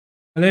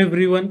Hello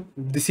everyone,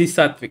 this is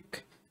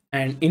Satvik,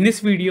 and in this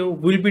video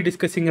we'll be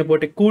discussing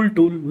about a cool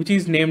tool which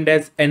is named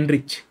as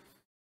Nrich.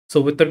 So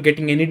without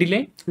getting any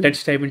delay,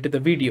 let's dive into the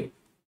video.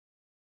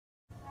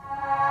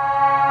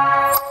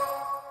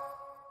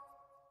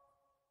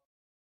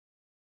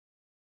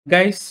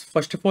 Guys,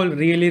 first of all,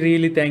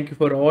 really thank you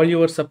for all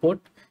your support.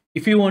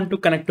 If you want to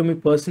connect to me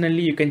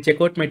personally, you can check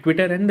out my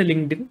Twitter and the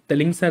LinkedIn. The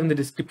links are in the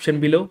description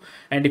below.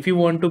 And if you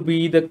want to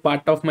be the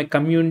part of my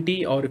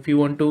community, or if you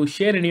want to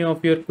share any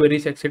of your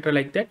queries, etc.,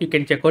 like that, you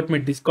can check out my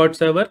Discord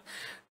server.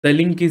 The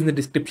link is in the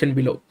description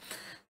below.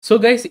 So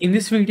guys, in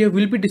this video,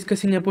 we'll be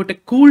discussing about a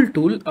cool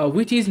tool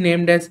which is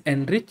named as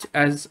Nrich,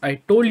 as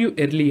I told you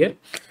earlier.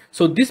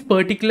 So this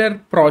particular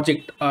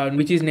project,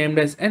 which is named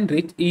as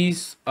Nrich,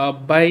 is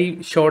by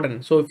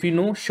Shodan. So if you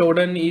know,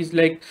 Shodan is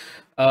like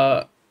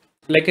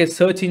a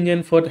search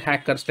engine for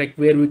hackers, like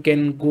where we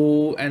can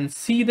go and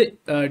see the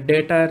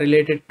data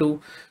related to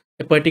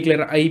a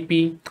particular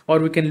IP, or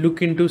we can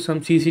look into some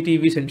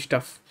CCTVs and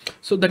stuff.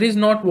 So that is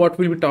not what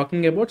we'll be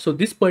talking about. So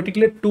this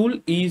particular tool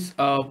is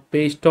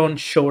based on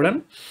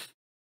Shodan.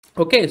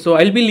 Okay, so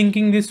I'll be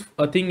linking this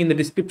thing in the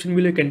description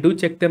below. You can do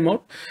check them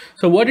out.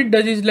 So what it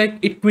does is like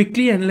it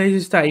quickly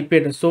analyzes the IP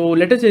address. So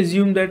let us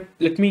assume that,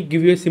 let me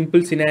give you a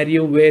simple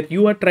scenario where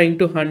you are trying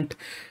to hunt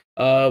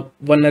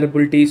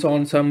vulnerabilities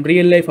on some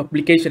real life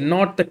application,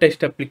 not the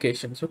test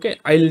applications. Okay,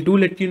 I'll do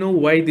let you know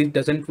why this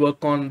doesn't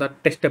work on the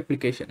test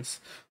applications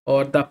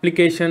or the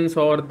applications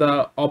or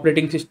the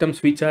operating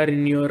systems which are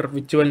in your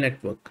virtual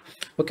network.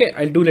 Okay,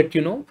 I'll do let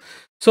you know.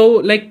 So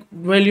like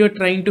while you're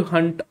trying to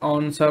hunt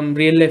on some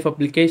real life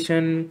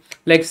application,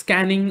 like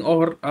scanning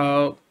or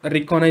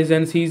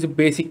reconnaissance is a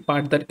basic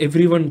part that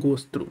everyone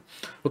goes through.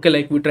 Okay,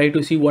 like we try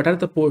to see what are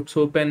the ports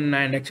open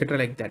and etc.,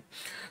 like that.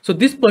 So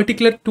this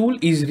particular tool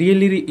is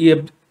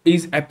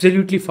is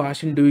absolutely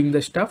fast in doing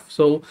the stuff.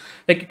 So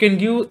like you can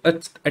give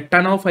a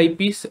ton of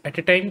IPs at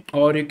a time,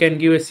 or you can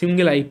give a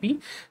single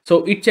IP.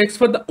 So it checks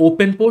for the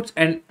open ports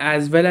and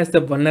as well as the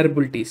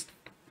vulnerabilities.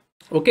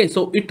 Okay,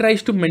 so it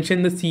tries to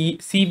mention the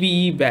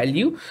CVE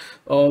value,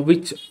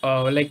 which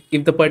like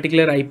if the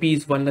particular IP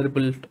is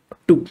vulnerable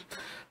to.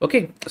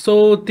 Okay,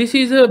 so this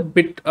is a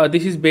bit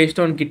this is based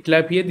on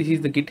GitLab here. This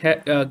is the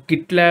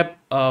GitLab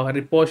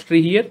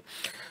repository here.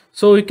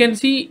 So you can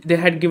see they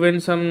had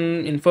given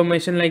some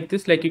information like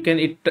this, like you can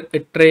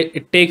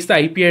it takes the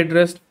IP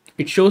address,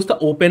 it shows the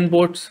open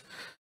ports,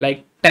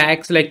 like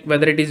tags, like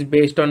whether it is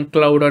based on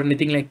cloud or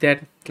anything like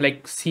that,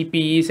 like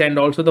CPEs, and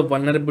also the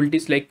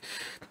vulnerabilities. Like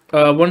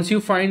once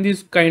you find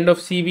this kind of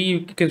CV,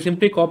 you can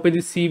simply copy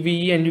this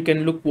CVE and you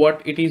can look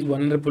what it is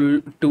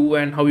vulnerable to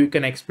and how you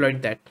can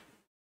exploit that.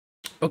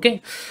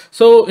 Okay,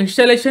 so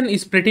installation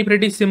is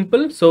pretty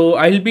simple. So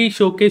I'll be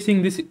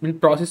showcasing this in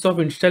process of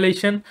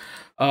installation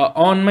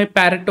on my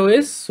Parrot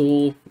OS.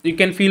 So you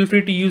can feel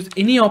free to use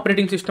any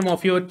operating system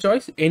of your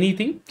choice,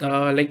 anything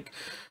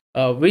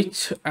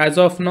which as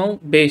of now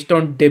based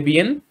on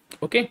Debian.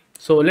 Okay,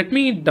 so let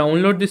me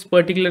download this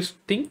particular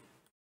thing.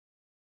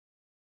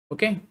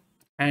 Okay,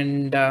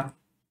 and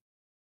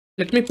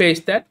let me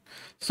paste that.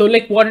 So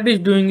like what it is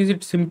doing is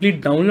it's simply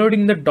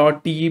downloading the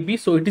 .deb.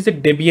 So it is a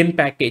Debian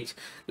package.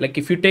 Like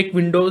if you take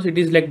Windows, it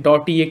is like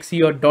 .exe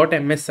or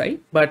 .msi,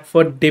 but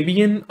for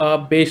Debian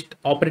based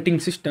operating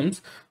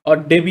systems or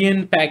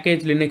Debian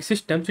package Linux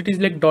systems, it is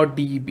like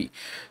 .deb.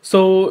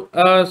 So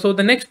so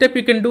the next step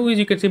you can do is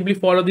you can simply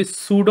follow this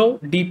sudo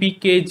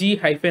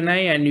dpkg-i,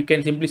 and you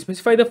can simply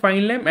specify the file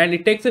name, and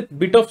it takes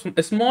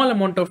a small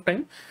amount of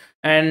time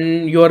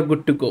and you are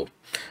good to go.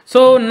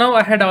 So now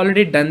I had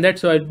already done that,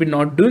 so I'll be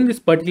not doing this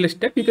particular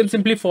step. You can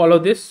simply follow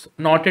this,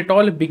 not at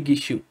all a big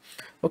issue.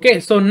 Okay,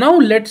 so now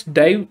let's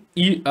dive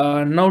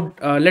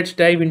let's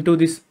dive into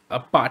this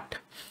part.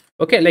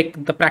 Okay,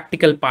 like the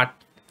practical part.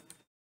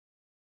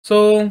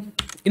 So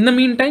in the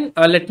meantime,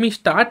 let me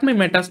start my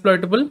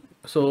metasploitable.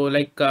 So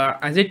like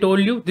as I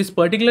told you, this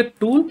particular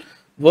tool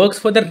works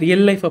for the real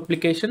life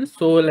applications.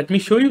 So let me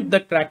show you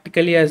that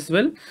practically as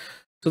well,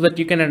 so that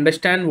you can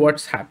understand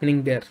what's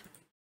happening there.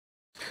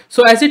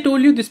 So as I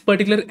told you, this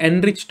particular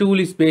Nrich tool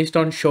is based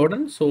on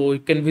Shodan. So you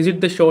can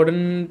visit the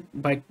Shodan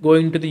by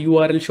going to the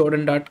URL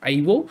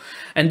shodan.io.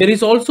 And there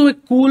is also a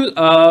cool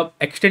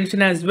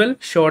extension as well,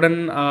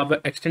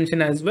 Shodan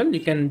extension as well. You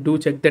can do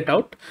check that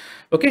out.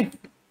 Okay.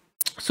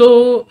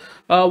 So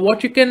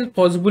what you can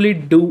possibly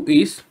do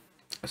is,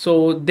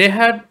 so they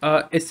had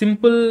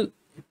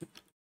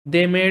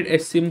they made a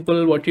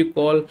simple, what you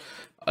call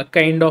a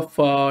kind of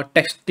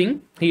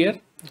testing here.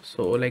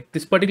 So like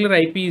this particular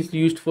IP is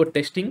used for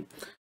testing.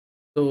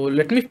 So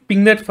let me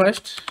ping that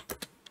first.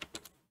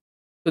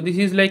 So this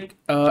is like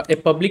a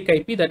public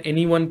IP that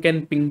anyone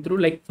can ping through.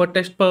 Like for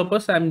test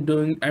purpose,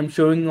 I'm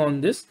showing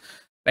on this.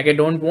 Like I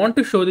don't want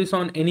to show this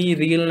on any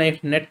real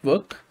life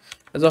network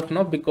as of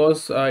now,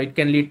 because it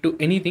can lead to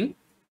anything.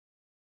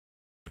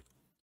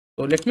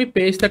 So let me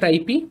paste that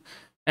IP,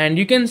 and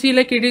you can see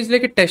like it is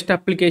like a test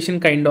application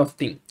kind of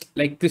thing.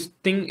 Like this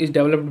thing is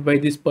developed by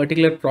this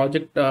particular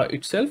project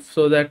itself,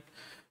 so that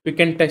we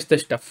can test the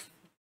stuff.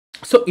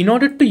 So in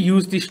order to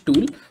use this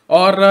tool,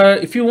 or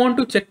if you want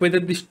to check whether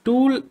this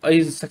tool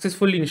is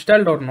successfully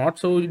installed or not,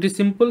 so it is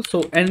simple.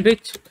 So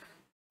Nrich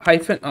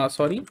hyphen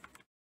sorry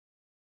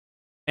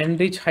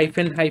Nrich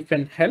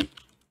hyphen help.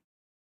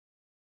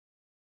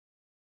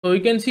 So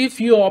you can see a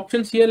few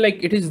options here,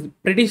 like it is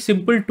pretty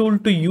simple tool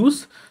to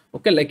use.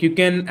 Okay, like you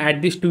can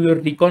add this to your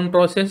recon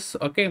process,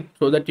 okay,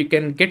 so that you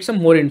can get some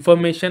more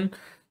information.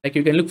 Like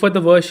you can look for the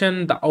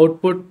version, the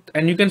output,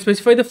 and you can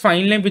specify the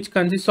file name, which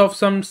consists of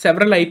some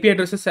several IP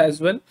addresses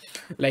as well.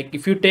 Like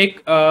if you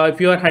take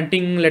if you are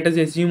hunting, let us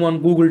assume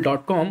on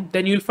google.com,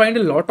 then you'll find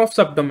a lot of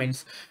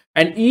subdomains,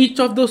 and each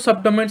of those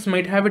subdomains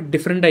might have a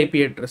different IP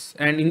address,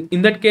 and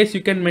in that case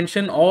you can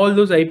mention all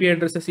those IP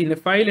addresses in a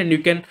file, and you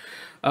can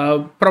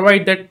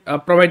provide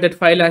that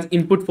file as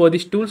input for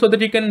this tool, so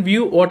that you can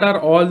view what are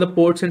all the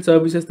ports and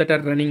services that are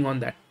running on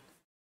that.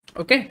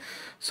 Okay,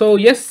 so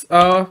yes,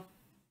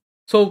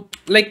 so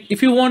like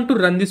if you want to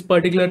run this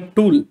particular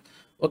tool,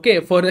 okay,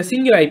 for a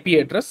single IP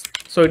address,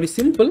 so it is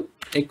simple,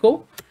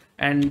 echo,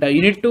 and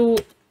you need to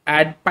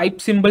add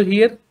pipe symbol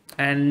here,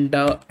 and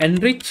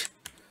enrich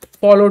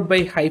followed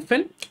by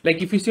hyphen.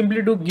 Like if you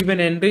simply do give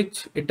an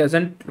enrich, it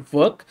doesn't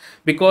work,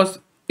 because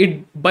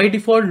it by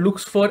default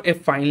looks for a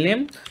file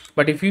name.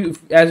 But as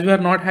we are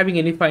not having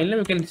any file name,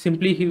 you can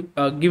simply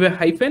give a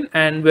hyphen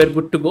and we're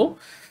good to go.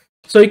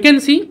 So you can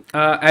see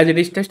as it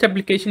is test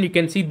application, you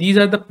can see these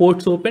are the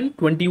ports open: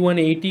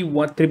 2180,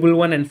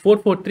 111 and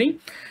 443,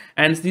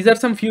 and these are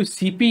some few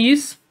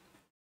CPEs.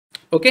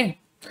 Okay,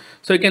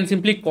 so you can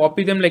simply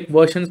copy them, like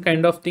versions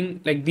kind of thing.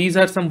 Like these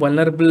are some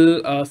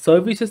vulnerable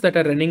services that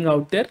are running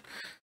out there.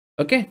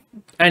 Okay,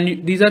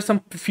 and these are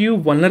some few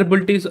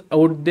vulnerabilities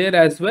out there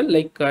as well.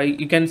 Like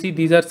you can see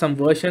these are some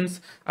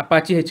versions: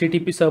 Apache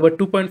HTTP server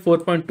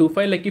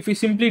 2.4.25. like if you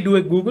simply do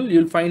a Google,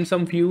 you'll find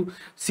some few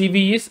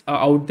CVEs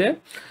out there,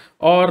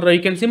 or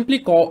you can simply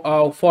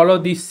follow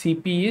these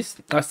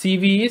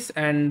CVEs,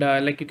 and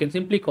like you can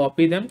simply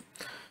copy them.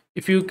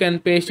 If you can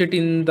paste it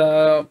in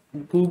the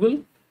Google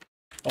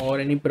or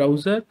any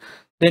browser,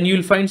 then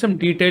you'll find some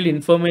detailed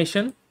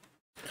information.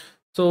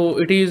 So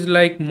it is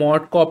like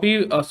mod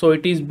copy, so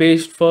it is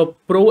based for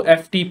pro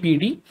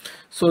FTPD.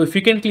 So if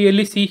you can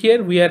clearly see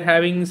here, we are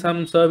having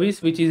some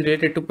service which is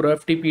related to pro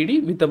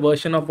FTPD with a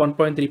version of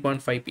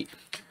 1.3.5p.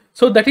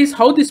 So that is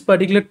how this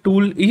particular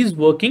tool is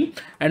working.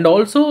 And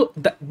also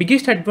the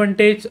biggest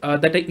advantage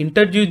that I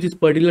introduced this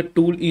particular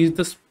tool is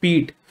the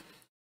speed.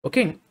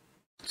 Okay,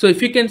 so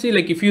if you can see,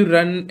 like if you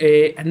run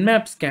a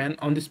nmap scan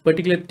on this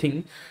particular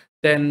thing,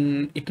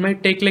 then it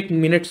might take like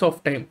minutes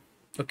of time.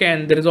 Okay,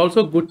 and there is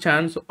also a good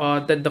chance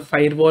that the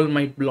firewall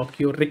might block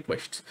your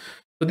requests.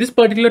 So this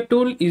particular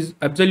tool is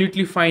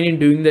absolutely fine in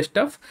doing the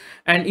stuff.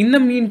 And in the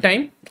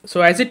meantime,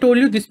 so as I told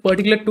you, this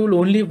particular tool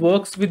only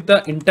works with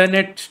the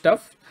internet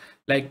stuff.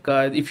 Like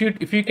if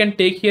you can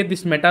take here,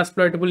 this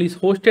metasploitable is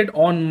hosted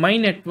on my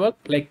network.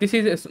 Like this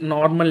is a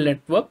normal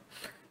network,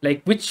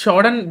 like which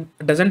Shodan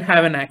doesn't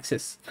have an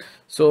access.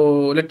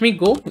 So let me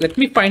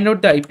find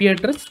out the IP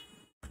address.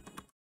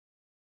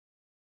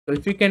 So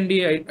if you can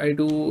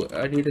do,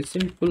 I did a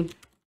simple,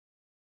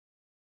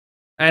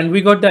 and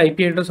we got the IP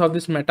address of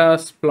this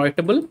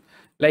metasploitable.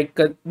 Like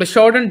the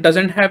Shodan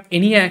doesn't have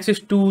any access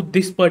to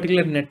this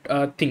particular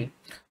net thing.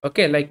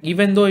 Okay, like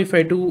even though if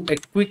I do a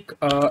quick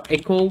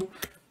echo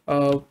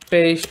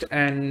paste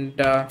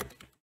and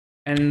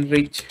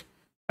enrich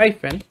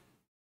hyphen,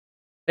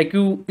 like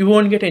you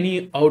won't get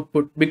any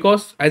output,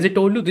 because as I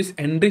told you, this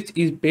enrich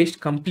is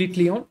based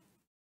completely on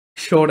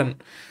Shodan.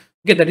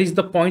 Okay, that is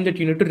the point that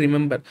you need to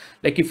remember.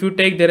 Like if you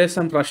take, there is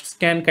some rust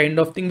scan kind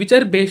of thing which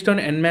are based on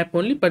nmap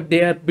only, but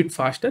they are a bit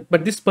faster.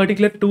 But this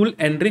particular tool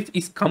enrich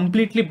is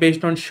completely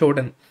based on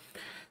Shodan.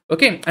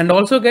 Okay, and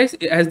also guys,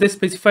 as they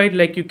specified,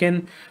 like you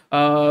can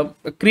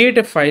create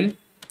a file.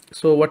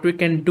 So what we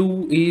can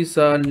do is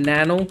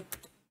nano,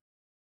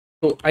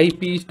 so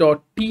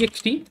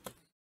ips.txt.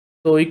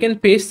 So you can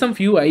paste some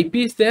few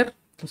IPs there.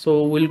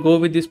 So we'll go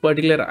with this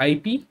particular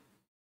IP.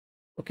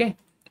 Okay,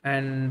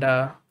 and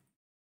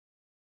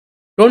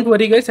don't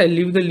worry guys, I'll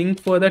leave the link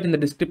for that in the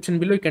description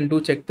below. You can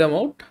do check them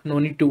out. No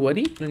need to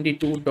worry.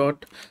 22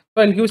 dot.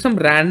 So I'll give some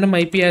random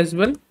IP as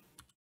well,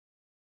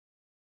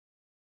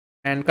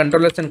 and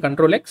control S and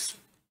control X.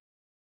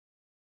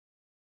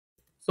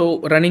 So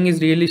running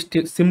is really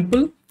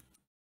simple.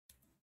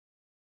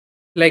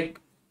 Like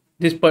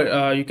this,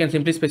 you can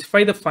simply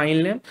specify the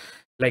file name.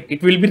 Like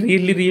it will be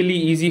really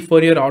easy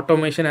for your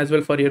automation as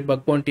well, for your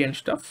bug bounty and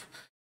stuff.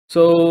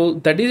 So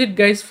that is it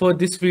guys for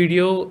this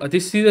video.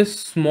 This is a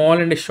small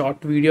and a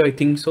short video, I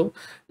think so.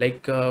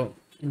 Like the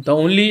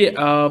only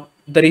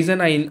the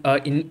reason I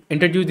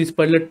introduced this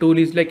particular tool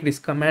is like it is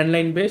command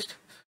line based.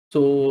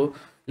 So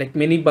like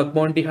many bug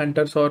bounty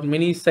hunters or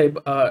many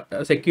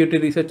cyber security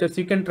researchers,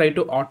 you can try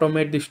to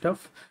automate this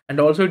stuff. And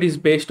also it is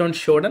based on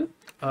Shodan,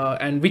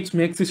 and which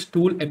makes this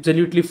tool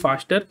absolutely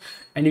faster.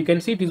 And you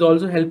can see it is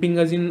also helping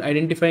us in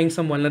identifying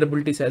some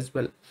vulnerabilities as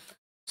well.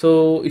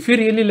 So if you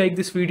really like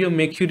this video,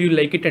 make sure you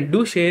like it and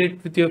do share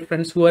it with your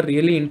friends who are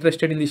really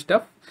interested in this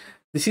stuff.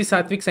 This is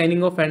Satvik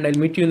signing off, and I'll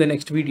meet you in the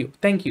next video.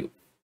 Thank you.